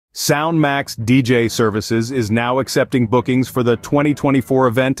SoundMax DJ Services is now accepting bookings for the 2024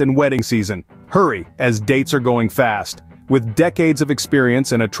 event and wedding season. Hurry, as dates are going fast. With decades of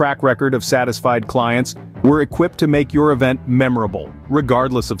experience and a track record of satisfied clients, we're equipped to make your event memorable,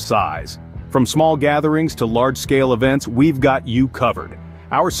 regardless of size. From small gatherings to large-scale events, we've got you covered.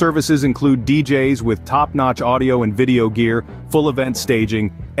 Our services include DJs with top-notch audio and video gear, full event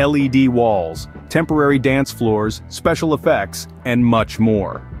staging, LED walls, temporary dance floors, special effects, and much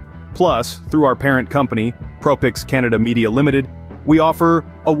more. Plus, through our parent company, ProPics Canada Media Limited, we offer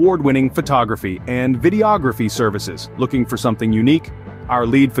award-winning photography and videography services. Looking for something unique? Our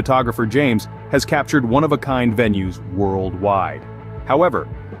lead photographer James has captured one-of-a-kind venues worldwide. However,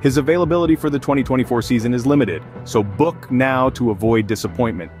 his availability for the 2024 season is limited, so book now to avoid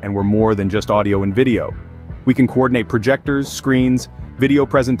disappointment, and we're more than just audio and video. We can coordinate projectors, screens, video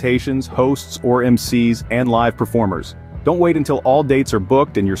presentations, hosts or MCs, and live performers. Don't wait until all dates are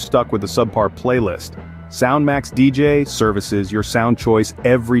booked and you're stuck with a subpar playlist. SoundMax DJ Services, your sound choice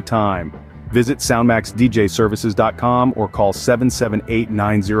every time. Visit soundmaxdjservices.com or call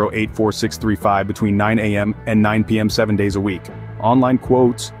 778-908-4635 between 9 a.m. and 9 p.m. 7 days a week. Online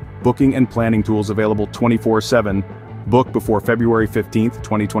quotes, booking and planning tools available 24/7. Book before February 15th,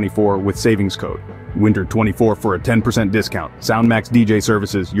 2024 with savings code Winter24 for a 10% discount. SoundMax DJ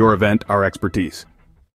Services, your event, our expertise.